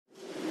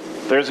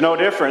There's no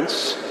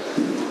difference,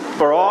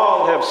 for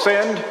all have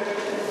sinned,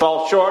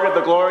 fall short of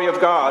the glory of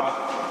God,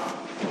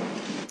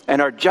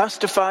 and are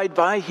justified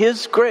by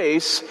his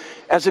grace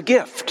as a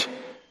gift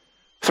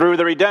through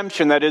the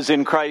redemption that is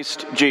in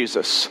Christ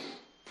Jesus.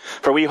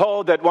 For we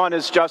hold that one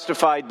is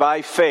justified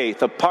by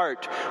faith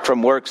apart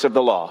from works of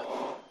the law.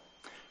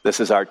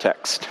 This is our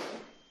text.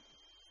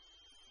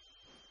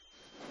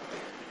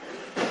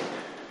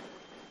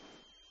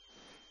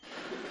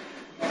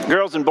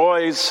 Girls and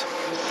boys,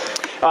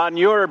 on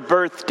your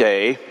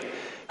birthday,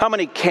 how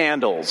many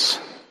candles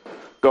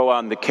go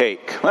on the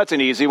cake? That's an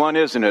easy one,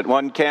 isn't it?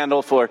 One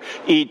candle for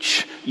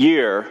each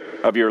year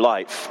of your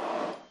life.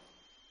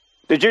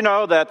 Did you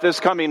know that this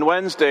coming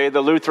Wednesday,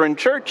 the Lutheran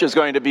Church is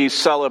going to be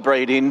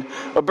celebrating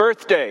a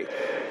birthday?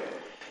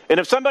 And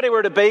if somebody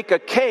were to bake a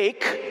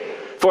cake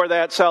for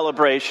that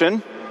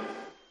celebration,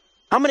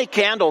 how many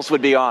candles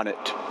would be on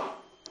it?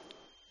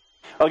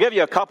 I'll give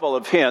you a couple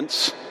of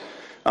hints.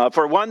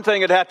 For one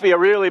thing, it'd have to be a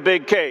really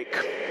big cake.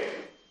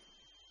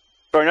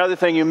 For another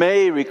thing, you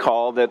may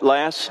recall that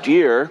last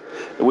year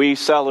we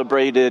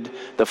celebrated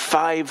the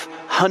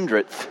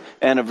 500th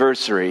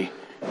anniversary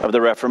of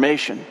the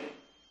Reformation.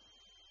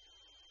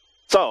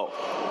 So,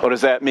 what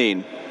does that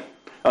mean?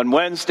 On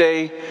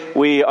Wednesday,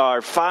 we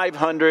are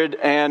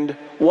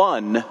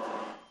 501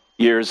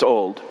 years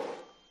old.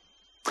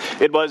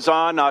 It was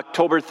on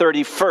October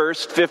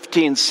 31st,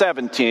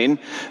 1517,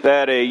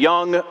 that a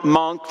young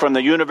monk from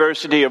the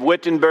University of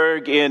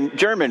Wittenberg in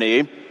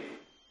Germany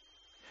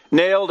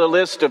nailed a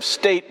list of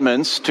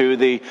statements to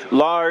the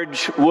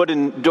large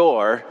wooden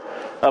door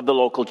of the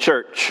local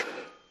church.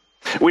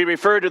 We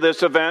refer to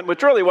this event,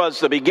 which really was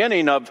the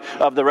beginning of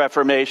the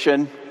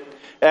Reformation,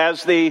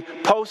 as the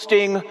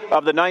posting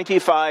of the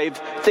 95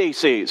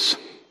 Theses.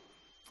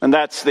 And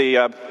that's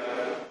the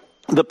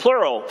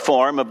plural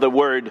form of the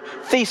word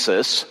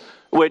thesis,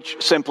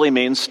 which simply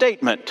means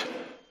statement.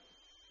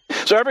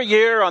 So every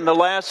year on the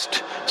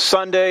last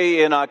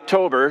Sunday in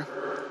October,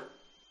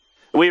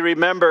 we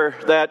remember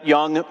that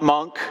young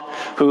monk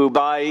who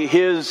by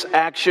his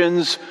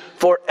actions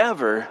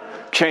forever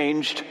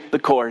changed the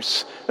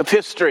course of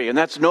history. And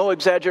that's no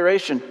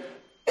exaggeration.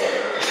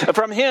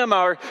 From him,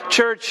 our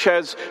church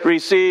has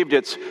received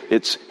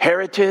its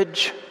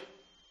heritage,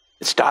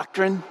 its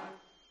doctrine,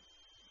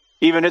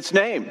 even its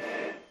name.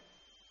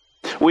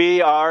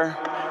 We are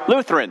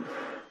Lutheran,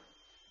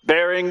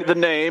 bearing the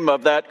name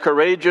of that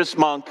courageous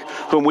monk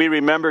whom we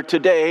remember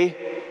today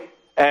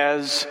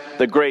as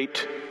the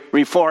Great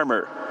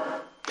Reformer.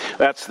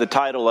 That's the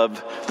title of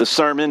the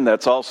sermon.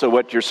 That's also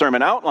what your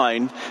sermon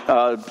outline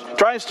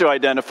tries to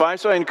identify,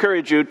 so I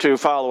encourage you to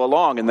follow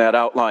along in that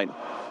outline.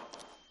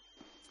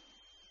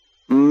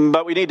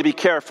 But we need to be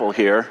careful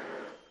here.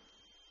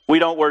 We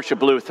don't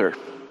worship Luther.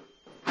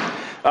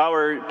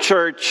 Our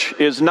church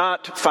is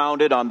not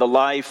founded on the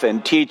life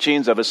and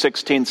teachings of a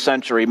 16th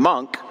century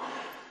monk,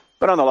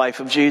 but on the life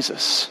of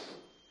Jesus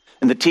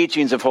and the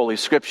teachings of Holy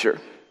Scripture.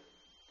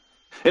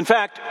 In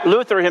fact,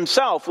 Luther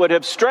himself would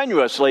have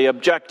strenuously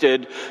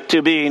objected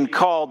to being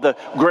called the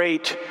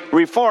Great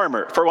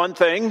Reformer. For one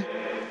thing,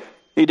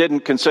 he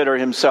didn't consider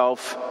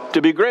himself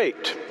to be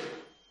great.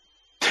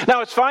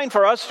 Now, it's fine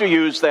for us to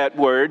use that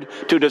word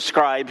to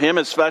describe him,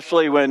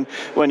 especially when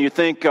you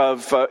think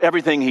of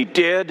everything he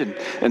did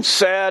and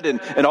said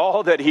and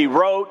all that he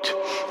wrote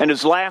and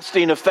his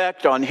lasting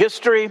effect on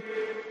history.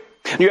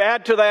 You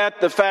add to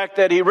that the fact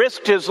that he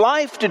risked his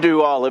life to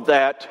do all of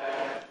that.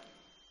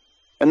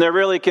 And there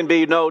really can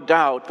be no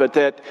doubt but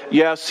that,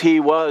 yes, he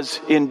was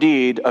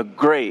indeed a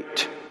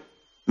great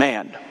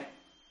man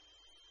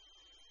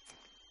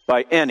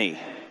by any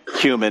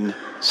human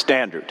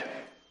standard.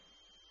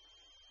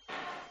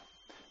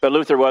 But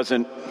Luther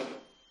wasn't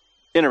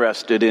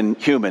interested in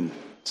human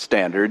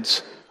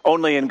standards,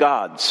 only in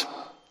God's.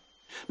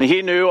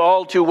 He knew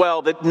all too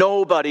well that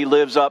nobody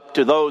lives up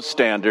to those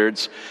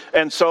standards,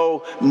 and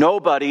so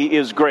nobody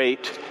is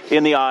great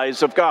in the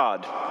eyes of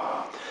God.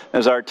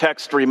 As our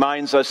text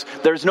reminds us,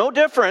 there's no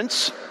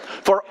difference,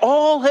 for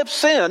all have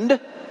sinned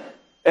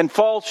and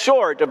fall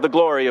short of the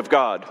glory of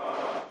God.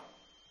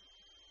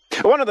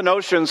 One of the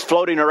notions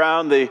floating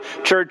around the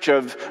Church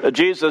of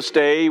Jesus'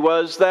 day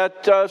was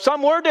that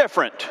some were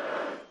different.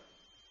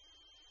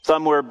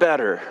 Some were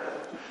better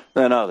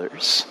than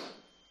others.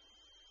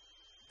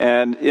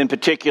 And in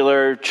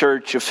particular,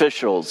 church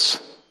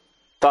officials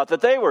thought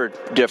that they were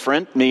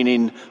different,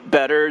 meaning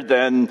better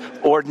than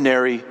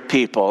ordinary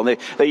people. They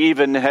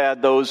even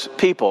had those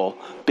people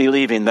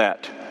believing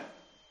that.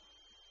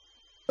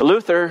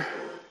 Luther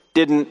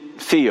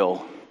didn't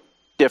feel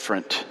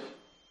different.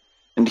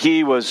 And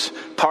he was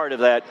part of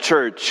that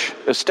church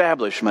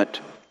establishment.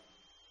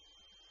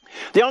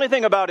 The only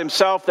thing about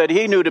himself that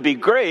he knew to be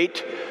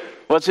great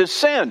was his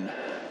sin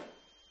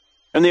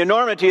and the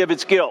enormity of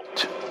its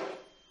guilt.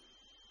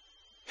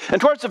 And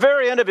towards the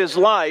very end of his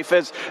life,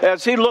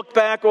 as he looked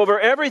back over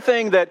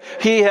everything that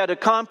he had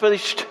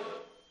accomplished,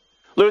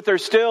 Luther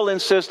still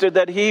insisted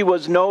that he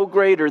was no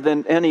greater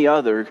than any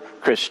other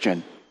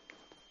Christian.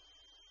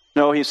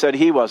 No, he said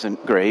he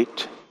wasn't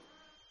great.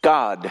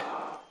 God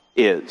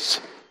is.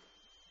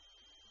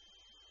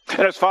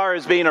 And as far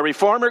as being a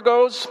reformer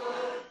goes,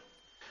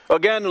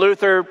 again,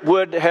 Luther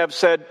would have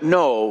said,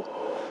 no,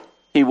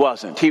 he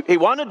wasn't. He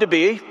wanted to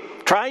be,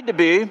 tried to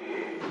be,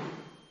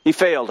 he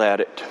failed at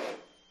it.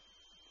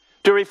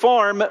 To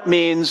reform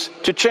means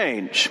to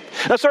change.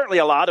 Now, certainly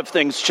a lot of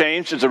things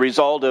changed as a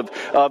result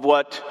of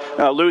what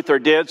Luther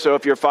did. So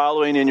if you're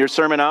following in your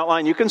sermon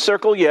outline, you can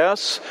circle,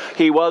 yes,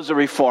 he was a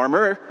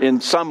reformer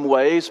in some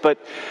ways, but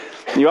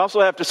you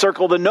also have to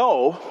circle the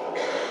no,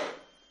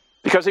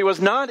 because he was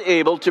not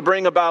able to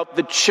bring about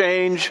the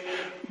change,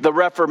 the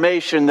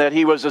Reformation that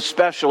he was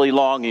especially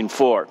longing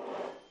for.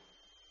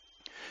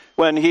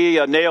 When he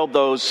nailed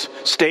those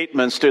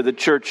statements to the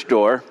church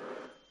door,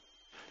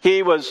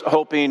 he was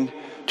hoping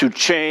to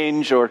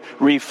change or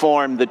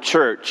reform the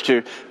church,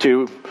 to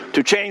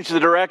change the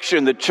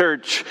direction the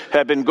church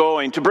had been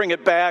going, to bring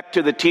it back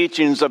to the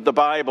teachings of the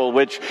Bible,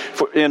 which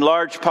in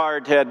large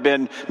part had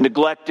been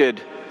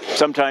neglected,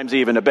 sometimes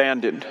even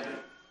abandoned.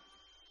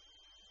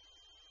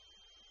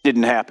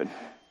 Didn't happen.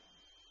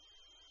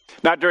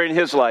 Not during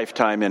his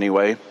lifetime,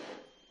 anyway.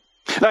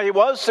 Now, he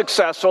was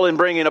successful in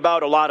bringing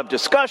about a lot of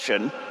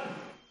discussion,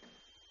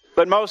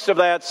 but most of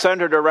that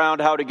centered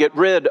around how to get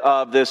rid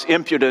of this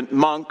impudent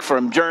monk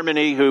from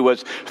Germany who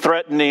was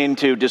threatening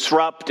to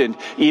disrupt and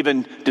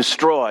even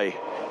destroy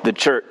the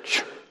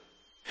church.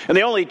 And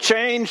the only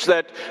change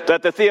that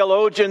the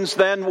theologians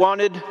then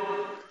wanted,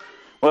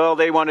 well,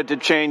 they wanted to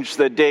change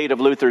the date of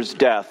Luther's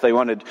death. They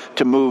wanted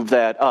to move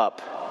that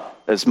up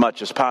as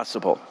much as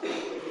possible.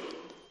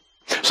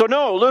 So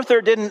no,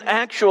 Luther didn't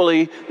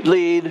actually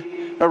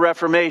lead a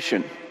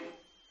Reformation.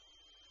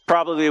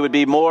 Probably it would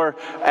be more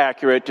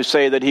accurate to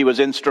say that he was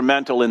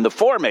instrumental in the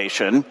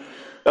formation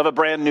of a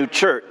brand new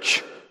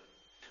church.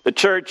 The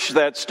church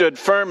that stood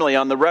firmly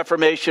on the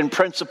Reformation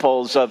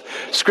principles of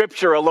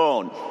Scripture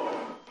alone,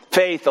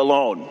 faith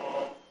alone,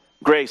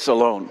 grace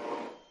alone.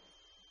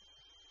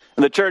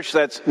 And the church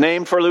that's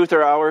named for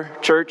Luther, our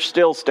church,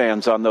 still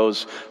stands on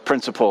those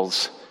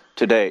principles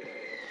today.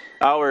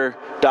 Our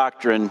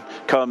doctrine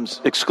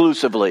comes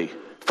exclusively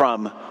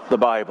from the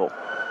Bible.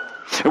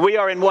 We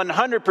are in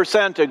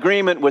 100%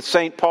 agreement with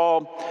St.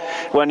 Paul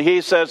when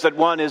he says that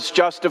one is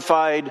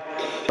justified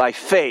by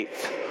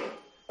faith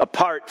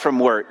apart from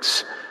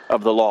works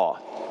of the law.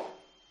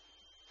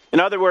 In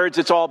other words,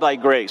 it's all by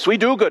grace. We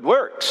do good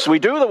works. We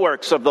do the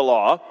works of the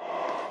law,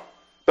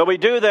 but we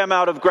do them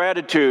out of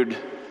gratitude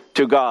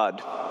to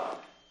God.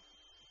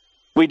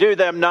 We do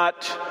them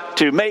not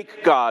to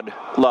make God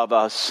love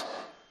us,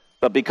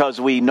 but because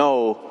we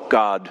know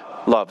God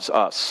loves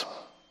us.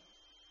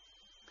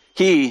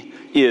 He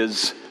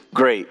is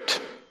great.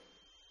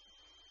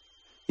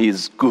 He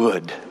is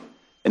good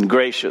and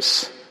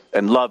gracious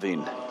and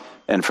loving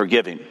and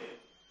forgiving.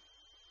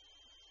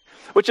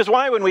 Which is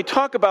why when we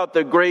talk about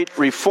the great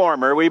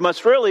reformer, we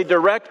must really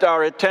direct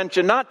our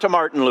attention not to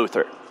Martin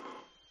Luther,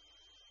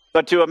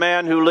 but to a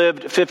man who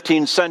lived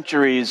 15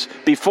 centuries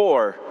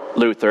before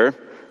Luther,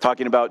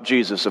 talking about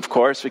Jesus, of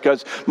course,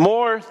 because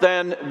more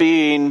than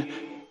being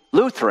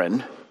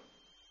Lutheran,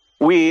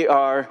 we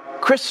are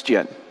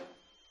Christian,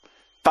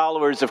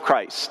 followers of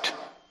Christ.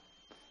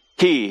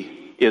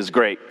 He is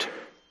great.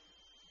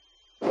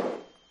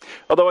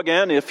 Although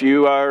again, if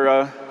you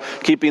are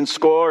keeping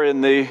score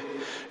in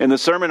the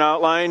sermon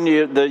outline,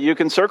 you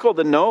can circle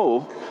the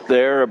no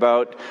there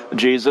about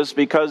Jesus,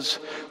 because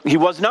he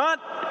was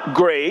not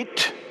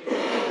great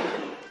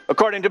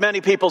according to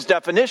many people's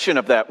definition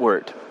of that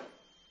word.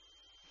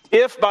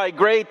 If by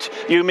great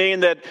you mean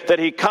that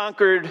he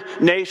conquered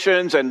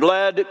nations and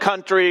led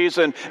countries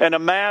and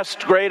amassed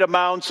great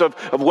amounts of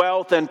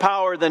wealth and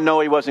power, then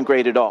no, he wasn't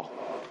great at all.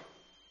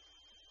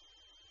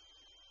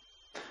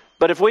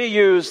 But if we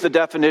use the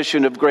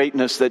definition of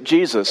greatness that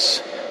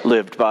Jesus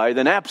lived by,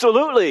 then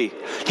absolutely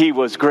he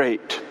was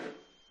great.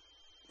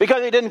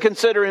 Because he didn't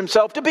consider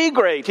himself to be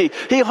great.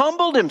 He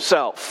humbled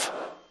himself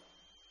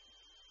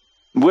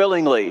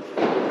willingly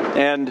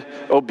and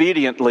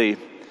obediently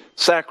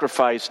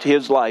sacrificed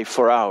his life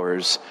for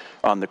ours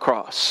on the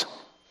cross.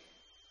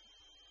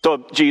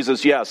 So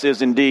Jesus, yes,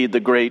 is indeed the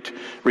great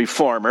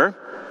reformer.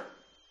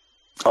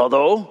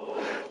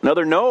 Although,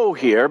 another no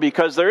here,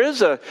 because there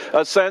is a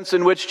sense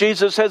in which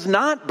Jesus has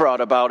not brought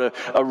about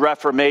a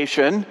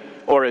reformation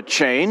or a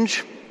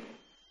change.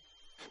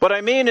 What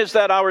I mean is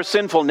that our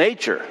sinful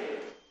nature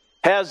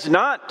has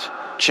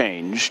not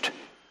changed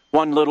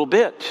one little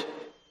bit.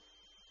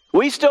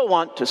 We still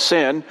want to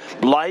sin,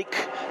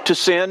 like to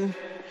sin,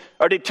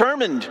 are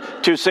determined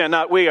to sin,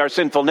 not we, our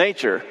sinful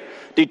nature,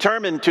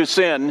 determined to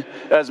sin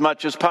as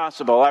much as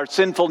possible. Our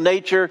sinful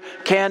nature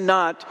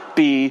cannot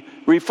be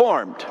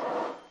reformed.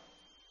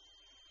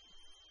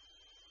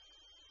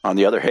 On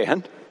the other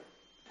hand,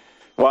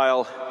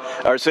 while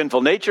our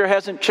sinful nature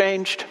hasn't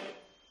changed,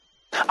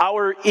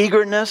 our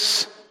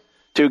eagerness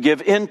to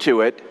give into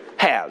it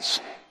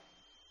has.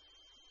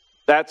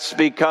 That's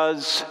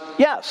because,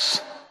 yes,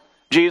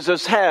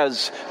 Jesus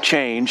has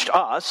changed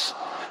us,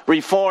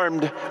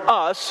 reformed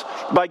us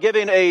by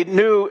giving a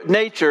new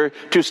nature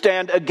to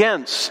stand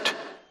against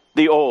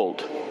the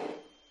old.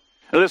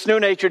 This new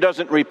nature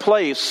doesn't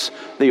replace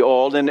the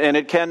old, and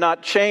it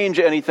cannot change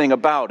anything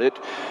about it.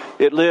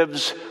 It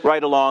lives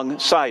right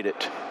alongside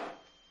it.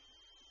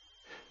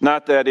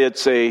 Not that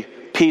it's a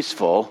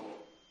peaceful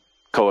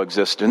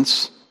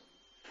coexistence.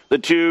 The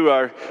two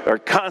are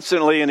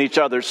constantly in each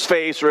other's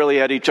face, really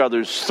at each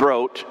other's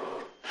throat.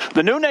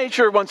 The new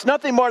nature wants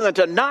nothing more than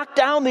to knock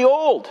down the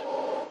old,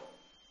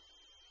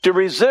 to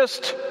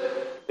resist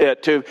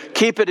it, to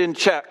keep it in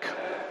check.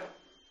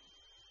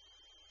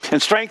 And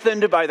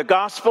strengthened by the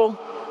gospel,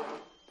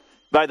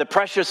 by the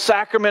precious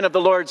sacrament of the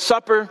Lord's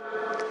Supper,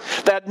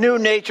 that new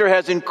nature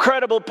has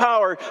incredible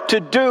power to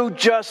do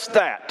just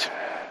that.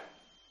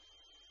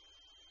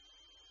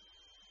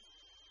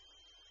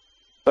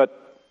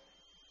 But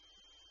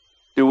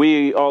do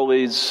we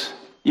always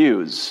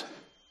use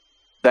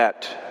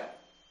that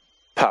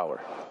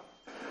power?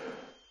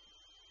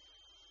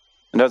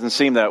 It doesn't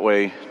seem that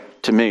way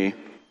to me.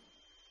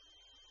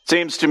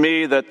 Seems to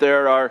me that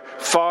there are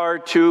far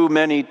too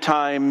many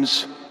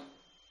times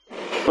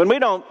when we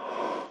don't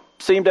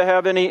seem to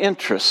have any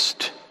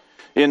interest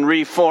in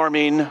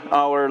reforming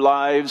our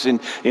lives,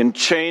 in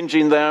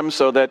changing them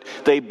so that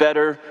they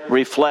better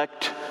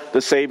reflect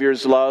the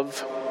Savior's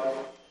love.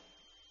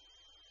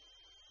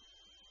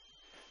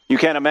 You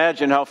can't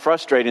imagine how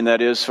frustrating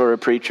that is for a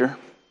preacher.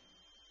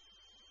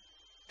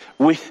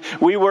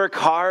 We work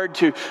hard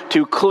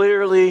to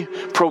clearly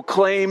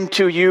proclaim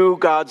to you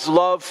God's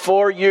love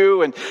for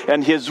you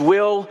and His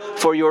will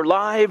for your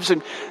lives.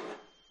 And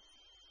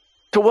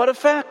to what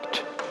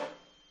effect?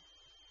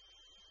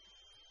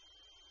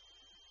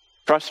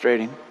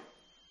 Frustrating.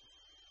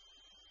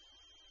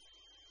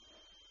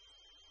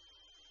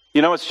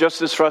 You know, it's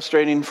just as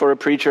frustrating for a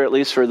preacher, at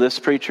least for this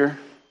preacher.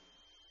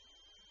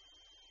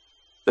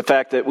 The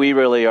fact that we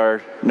really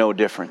are no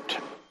different.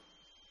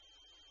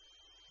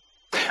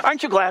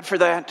 Aren't you glad for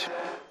that?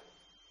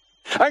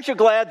 Aren't you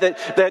glad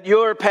that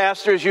your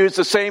pastors use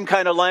the same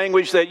kind of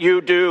language that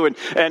you do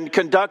and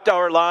conduct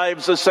our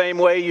lives the same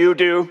way you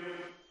do?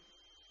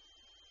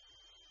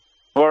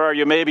 Or are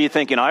you maybe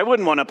thinking, I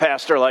wouldn't want a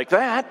pastor like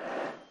that?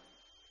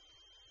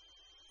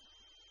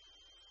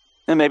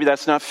 And maybe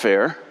that's not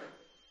fair.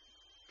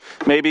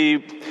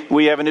 Maybe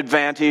we have an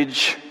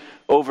advantage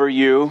over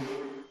you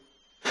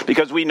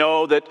because we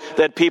know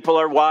that people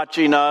are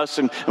watching us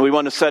and we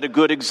want to set a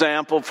good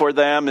example for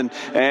them.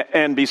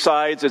 And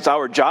besides, it's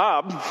our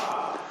job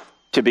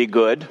to be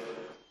good.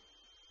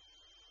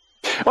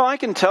 Well, I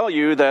can tell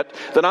you that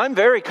I'm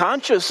very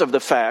conscious of the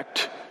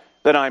fact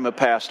that I'm a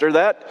pastor.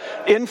 That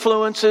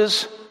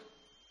influences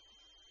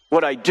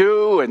what I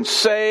do and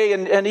say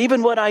and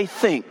even what I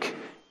think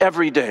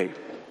every day.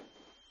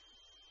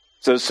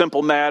 It's a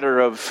simple matter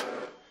of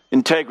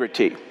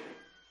integrity,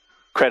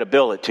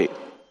 credibility.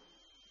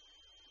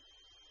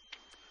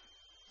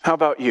 How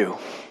about you?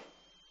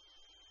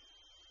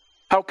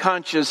 How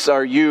conscious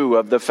are you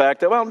of the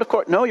fact that, well, of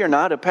course, no, you're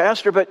not a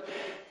pastor, but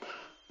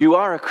you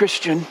are a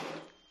Christian.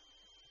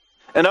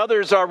 And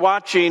others are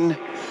watching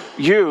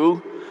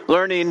you,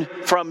 learning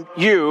from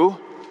you,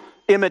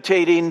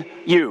 imitating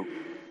you.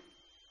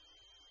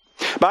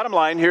 Bottom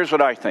line, here's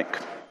what I think.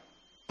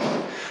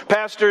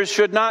 Pastors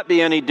should not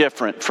be any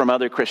different from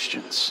other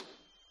Christians.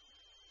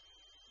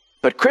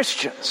 But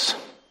Christians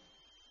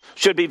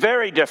should be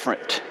very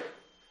different,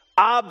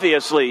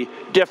 obviously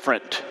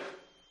different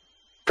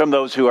from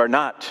those who are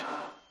not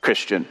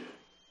Christian.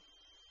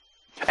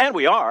 And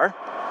we are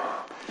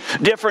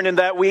different in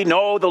that we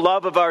know the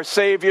love of our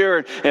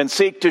Savior and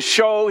seek to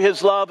show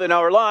His love in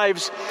our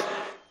lives.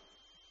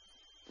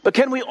 But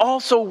can we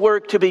also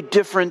work to be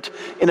different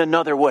in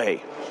another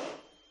way?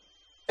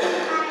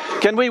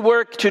 Can we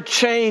work to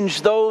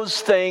change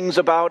those things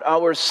about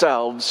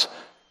ourselves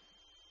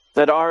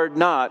that are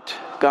not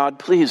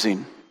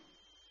God-pleasing?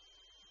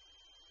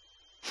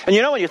 And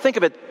you know, when you think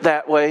of it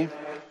that way,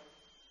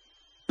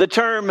 the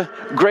term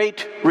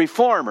great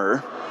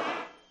reformer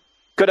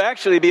could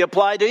actually be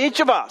applied to each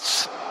of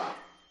us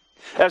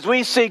as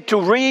we seek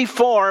to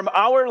reform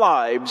our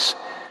lives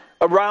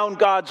around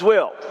God's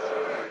will.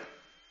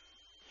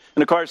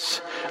 And of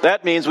course,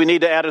 that means we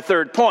need to add a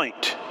third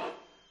point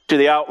to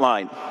the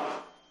outline.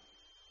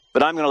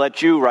 But I'm going to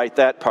let you write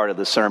that part of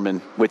the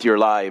sermon with your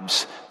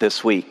lives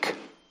this week.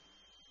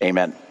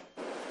 Amen.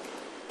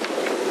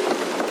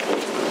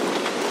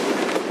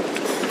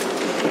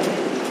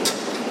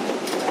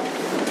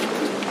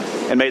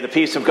 And may the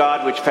peace of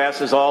God, which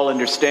passes all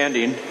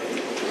understanding,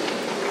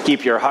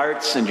 keep your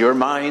hearts and your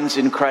minds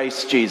in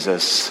Christ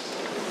Jesus.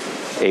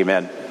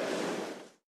 Amen.